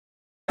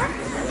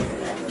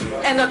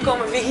En dan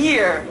komen we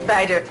hier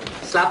bij de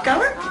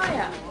slaapkamer. Oh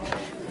ja.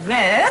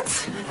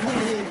 Met...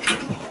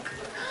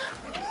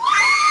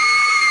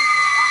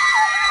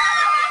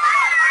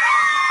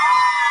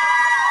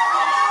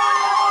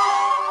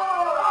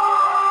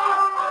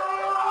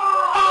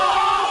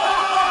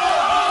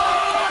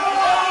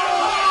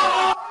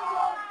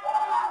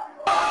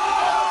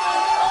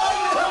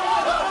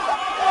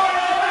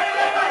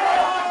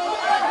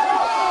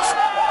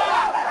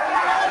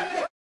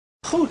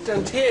 Goed,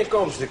 and here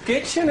comes the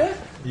kitchen, eh?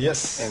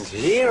 Yes. And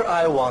here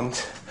I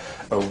want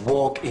a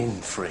walk-in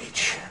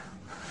fridge.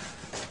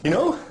 You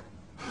know?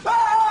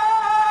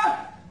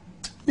 Ah!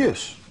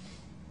 Yes.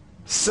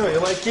 So you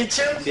like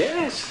kitchens?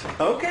 Yes.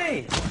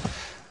 Okay.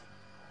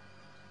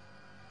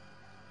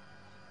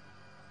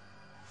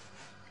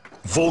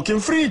 Volk in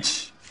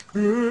fridge.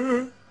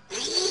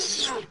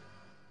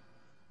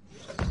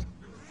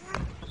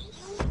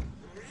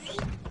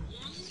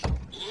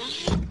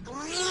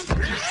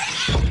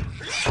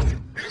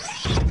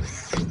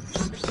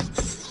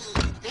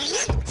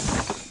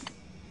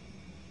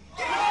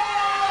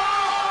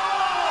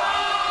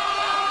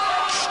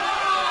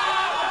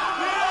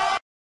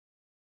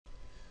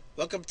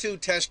 Welcome to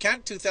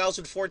Tashkent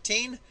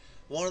 2014,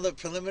 one of the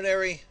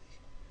preliminary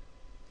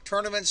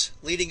tournaments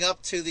leading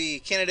up to the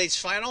candidates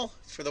final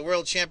for the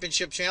World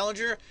Championship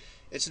Challenger.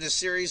 It's in a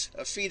series,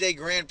 a FIDE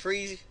Grand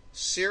Prix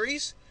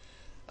series.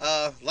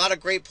 A lot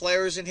of great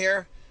players in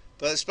here,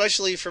 but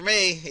especially for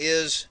me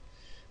is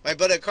my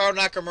buddy Carl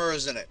Nakamura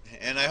is in it,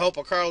 and I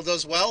hope Carl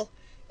does well.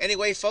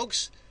 Anyway,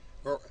 folks,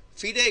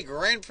 FIDE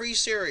Grand Prix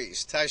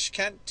series,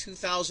 Tashkent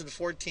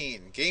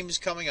 2014. Games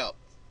coming up.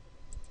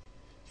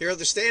 Here are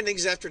the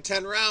standings after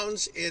 10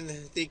 rounds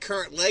in the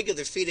current leg of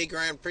the FIDE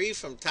Grand Prix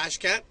from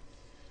Tashkent.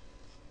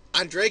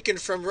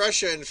 Andreikin from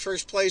Russia in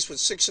first place with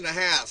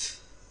 6.5.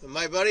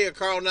 My buddy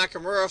Karl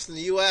Nakamura from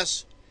the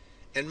U.S.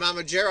 and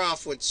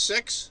Mamajerov with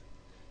 6.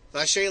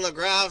 Vache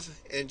Lagrave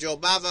and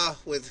Jobava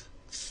with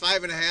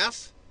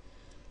 5.5.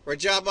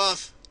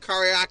 Rajabov,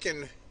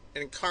 Karyakin,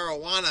 and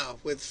Caruana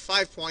with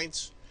 5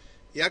 points.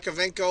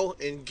 Jakovenko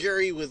and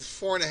Giri with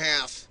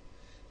 4.5.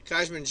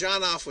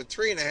 Kazmanjanov with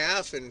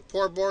 3.5, and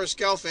poor Boris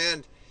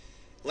Gelfand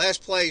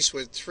last place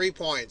with 3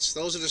 points.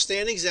 Those are the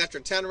standings after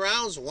 10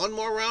 rounds. One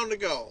more round to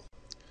go.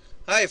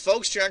 Hi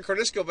folks, John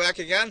Cordisco back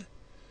again.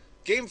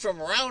 Game from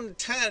round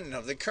 10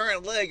 of the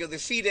current leg of the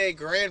FIDE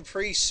Grand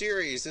Prix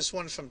series. This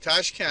one from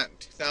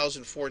Tashkent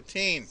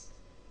 2014.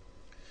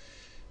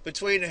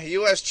 Between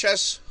U.S.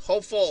 chess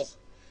hopeful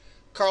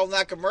Karl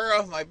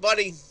Nakamura, my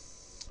buddy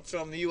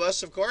from the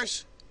U.S. of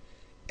course,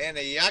 and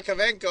a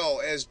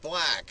Jakovenko as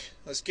black.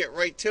 Let's get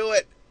right to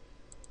it.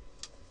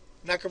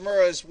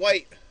 Nakamura is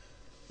white.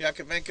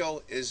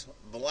 Jakovenko is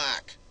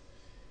black.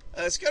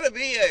 It's going to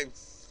be a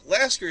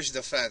Lasker's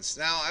defense.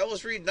 Now, I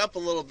was reading up a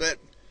little bit.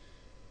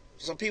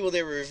 Some people,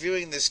 they were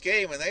reviewing this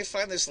game, and they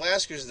find this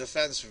Lasker's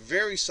defense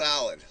very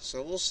solid.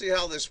 So we'll see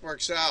how this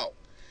works out.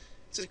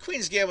 It's a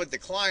Queen's Gambit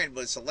decline,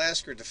 but it's a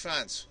Lasker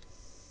defense.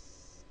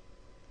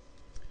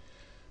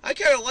 I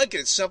kind of like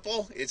it. It's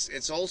simple.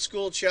 It's old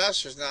school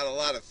chess. There's not a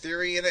lot of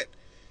theory in it.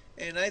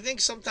 And I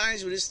think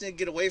sometimes we just need to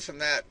get away from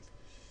that.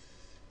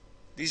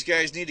 These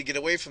guys need to get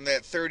away from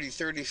that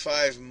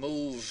 30-35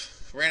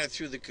 move, ran it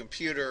through the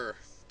computer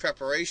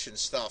preparation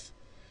stuff.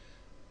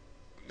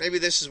 Maybe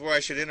this is where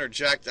I should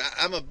interject.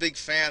 I'm a big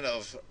fan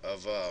of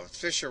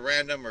Fisher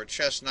Random or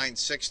Chess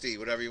 960,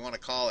 whatever you want to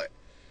call it.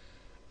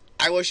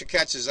 I wish it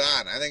catches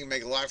on. I think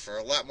it would make for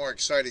a lot more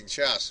exciting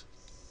chess.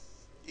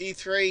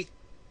 E3.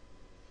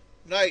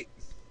 Knight,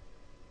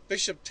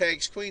 bishop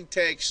takes, queen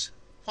takes,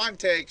 pawn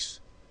takes,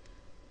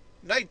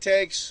 knight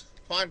takes,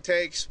 pawn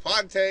takes,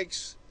 pawn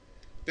takes,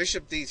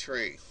 bishop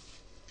d3.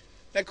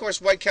 And of course,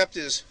 white kept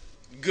his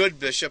good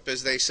bishop,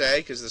 as they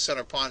say, because the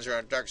center pawns are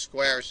on dark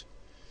squares.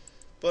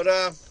 But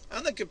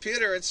on the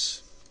computer,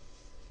 it's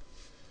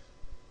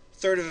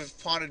third of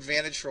a pawn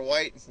advantage for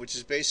white, which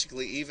is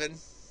basically even.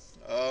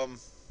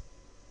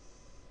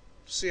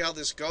 See how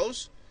this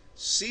goes.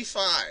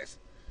 c5.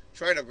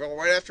 Trying to go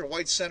right after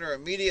white center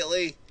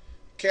immediately.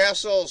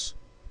 Castles.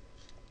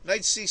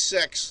 Knight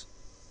c6.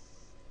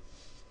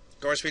 Of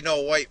course, we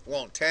know white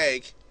won't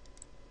take,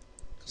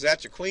 because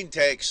after queen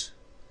takes,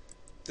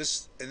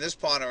 this and this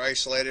pawn are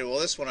isolated. Well,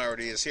 this one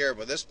already is here,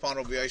 but this pawn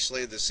will be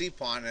isolated to c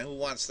pawn, and who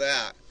wants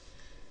that?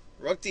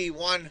 Rook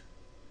d1.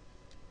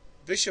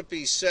 Bishop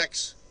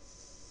e6.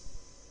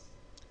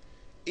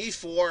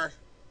 e4.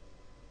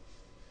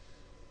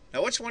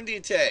 Now, which one do you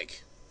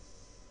take?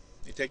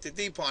 You take the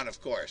d pawn,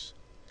 of course.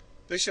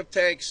 Bishop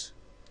takes,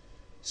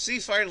 c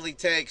finally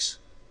takes,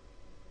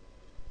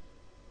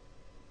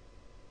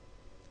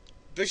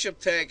 bishop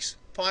takes,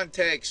 pawn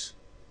takes,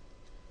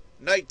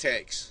 knight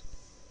takes.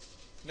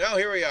 Now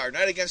here we are,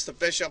 knight against the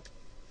bishop.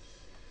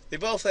 They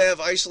both have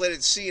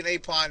isolated c and a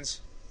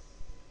pawns,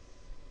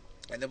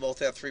 and they both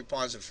have 3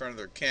 pawns in front of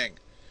their king.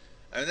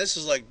 I mean, this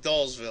is like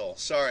Dullsville.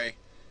 Sorry.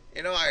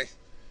 You know,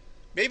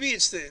 maybe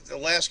it's the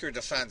Lasker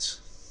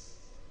defense.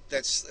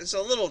 It's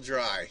a little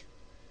dry.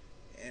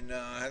 And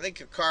I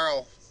think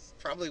Carl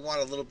probably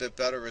wanted a little bit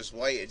better as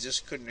white. It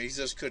just couldn't. He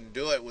just couldn't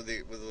do it with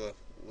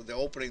the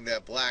opening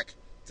that black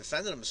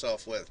defended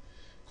himself with.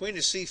 Queen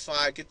to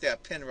c5. Get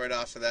that pin right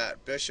off of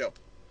that. Bishop.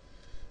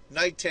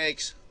 Knight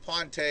takes.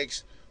 Pawn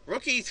takes.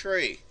 Rook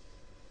e3.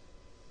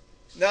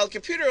 Now the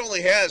computer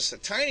only has a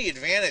tiny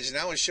advantage.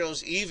 Now it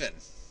shows even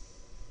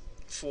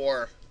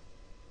for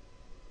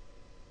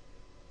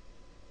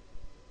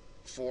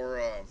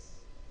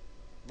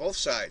both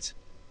sides.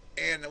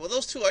 And with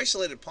those two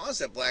isolated pawns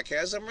that black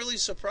has, I'm really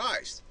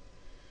surprised.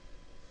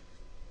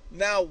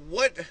 Now,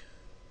 what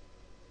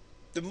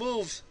the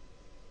move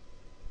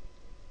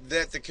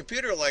that the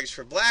computer likes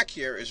for black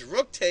here is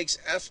rook takes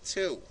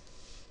f2.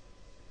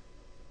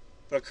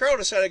 But Carl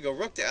decided to go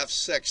rook to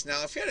f6.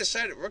 Now, if he had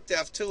decided rook to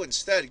f2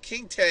 instead,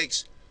 king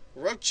takes,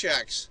 rook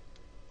checks,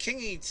 king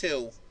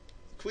e2,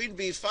 queen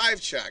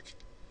b5 check,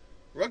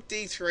 rook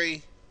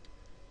d3,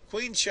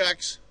 queen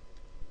checks,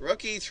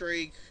 rook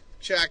e3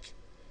 check,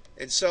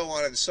 and so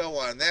on and so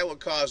on. And that would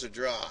cause a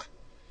draw.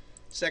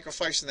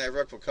 Sacrificing that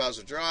rook would cause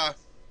a draw.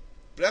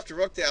 But after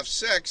rook to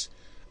f6,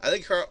 I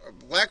think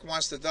black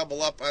wants to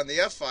double up on the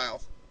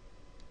f-file.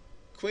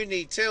 Queen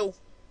e2,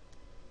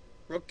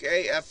 rook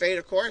a, f8,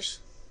 of course.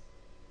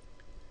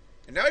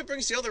 And now he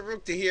brings the other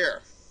rook to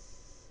here.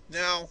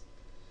 Now,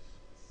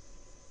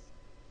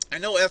 I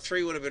know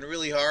f3 would have been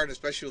really hard,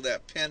 especially with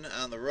that pin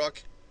on the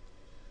rook.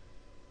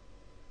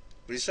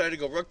 But he decided to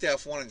go rook to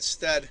f1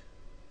 instead.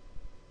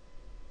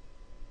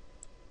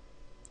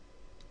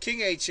 King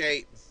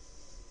h8.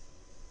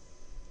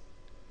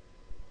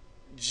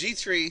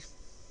 g3,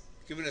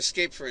 give an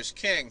escape for his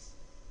king.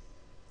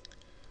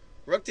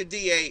 Rook to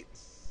d8.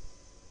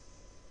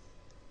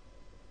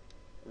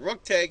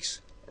 Rook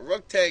takes,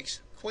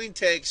 queen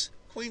takes,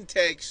 queen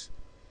takes,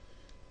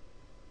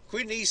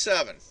 queen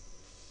e7.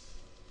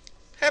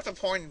 Half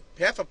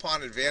a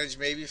pawn advantage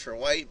maybe for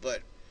white,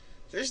 but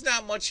there's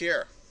not much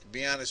here, to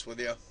be honest with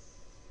you.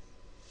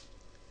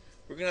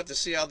 We're going to have to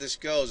see how this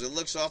goes. It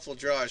looks awful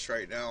drawish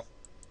right now.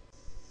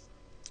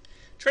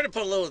 Trying to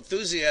put a little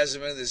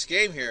enthusiasm into this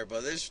game here,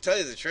 but to tell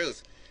you the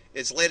truth,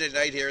 it's late at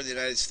night here in the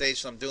United States,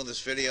 so I'm doing this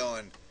video,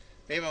 and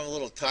maybe I'm a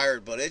little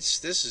tired, but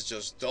this is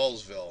just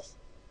Dullsville.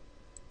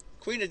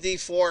 Queen to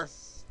d4,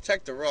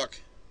 check the rook.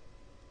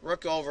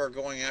 Rook over,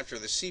 going after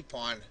the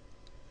c-pawn.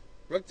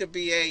 Rook to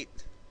b8,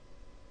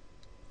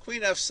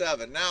 queen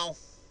f7. Now,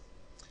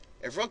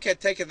 if rook had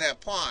taken that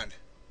pawn,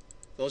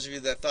 those of you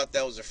that thought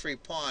that was a free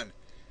pawn,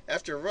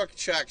 after rook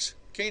checks,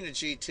 king to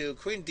g2,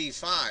 queen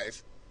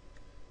d5,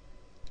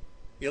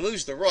 you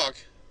lose the rook,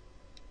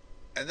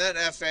 and then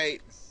f8,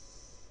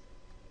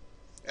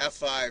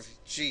 f5,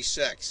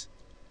 g6,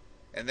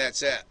 and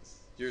that's it.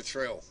 You're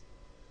through.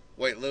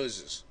 White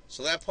loses.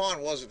 So that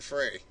pawn wasn't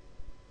free.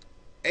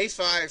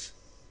 a5,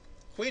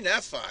 queen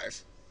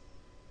f5,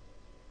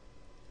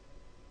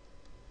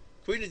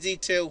 queen to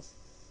d2.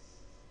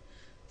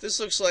 This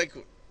looks like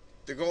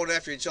they're going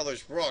after each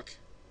other's rook.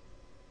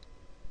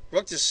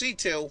 Rook to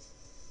c2,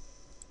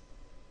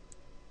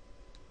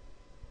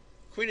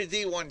 queen to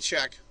d1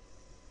 check,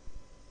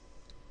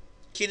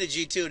 king to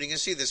g2, and you can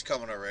see this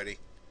coming already.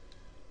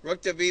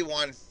 Rook to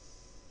b1,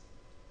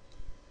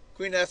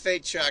 queen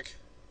f8 check,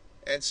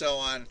 and so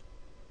on,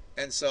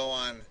 and so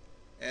on,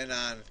 and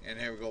on, and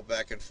here we go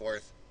back and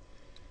forth.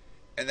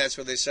 And that's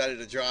where they decided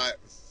to draw it.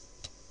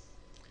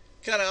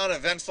 Kind of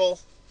uneventful.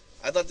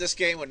 I thought this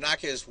game would knock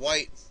his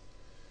white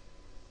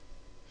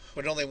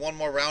with only one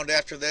more round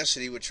after this,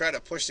 and he would try to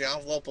push the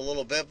envelope a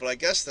little bit, but I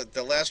guess that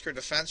the last card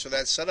defense for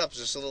that setup is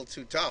just a little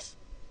too tough.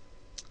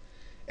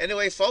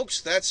 Anyway,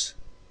 folks, that's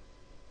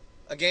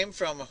a game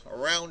from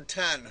round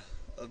 10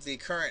 of the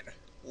current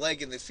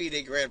leg in the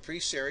FIDE Grand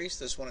Prix series,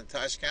 this one in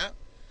Tashkent.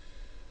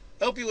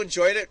 I hope you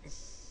enjoyed it.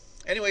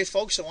 Anyway,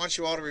 folks, I want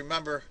you all to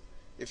remember,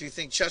 if you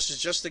think chess is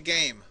just a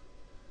game,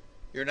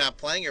 you're not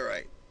playing it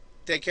right.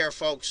 Take care,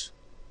 folks.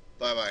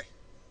 Bye-bye.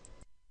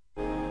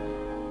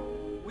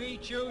 We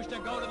choose to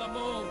go to the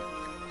moon.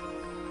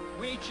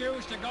 We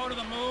choose to go to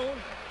the moon.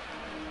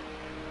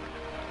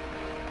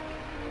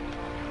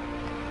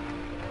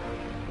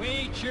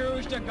 We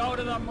choose to go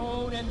to the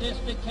moon in this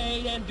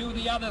decade and do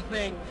the other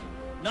things.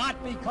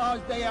 Not because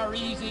they are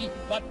easy,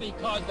 but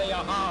because they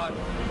are hard.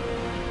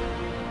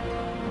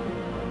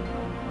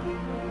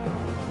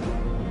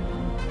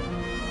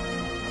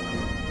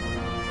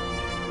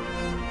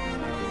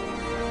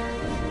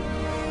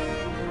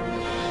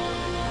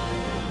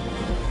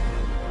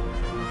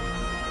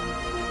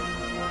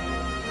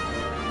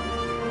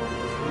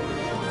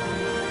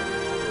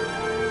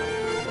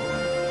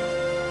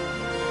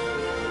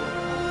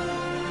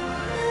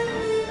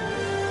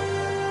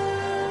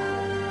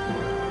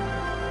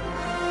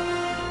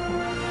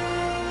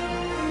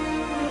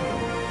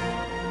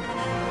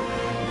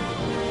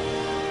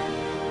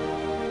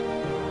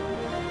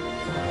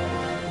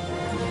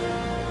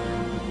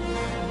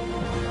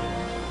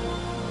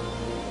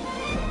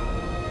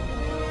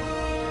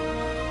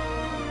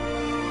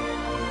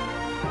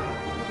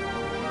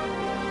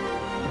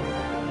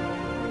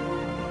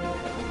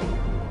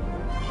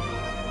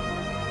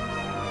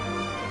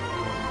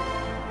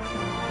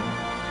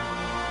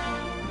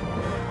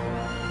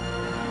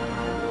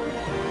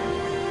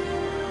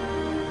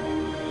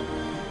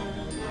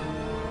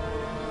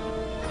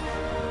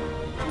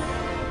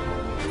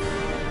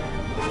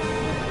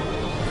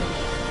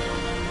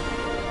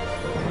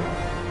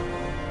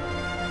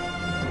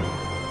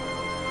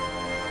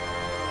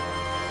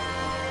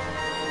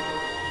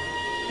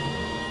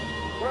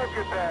 Look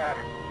at that.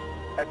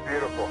 That's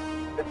beautiful.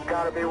 It's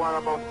got to be one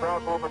of the most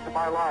proud moments of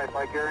my life,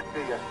 I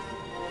guarantee you.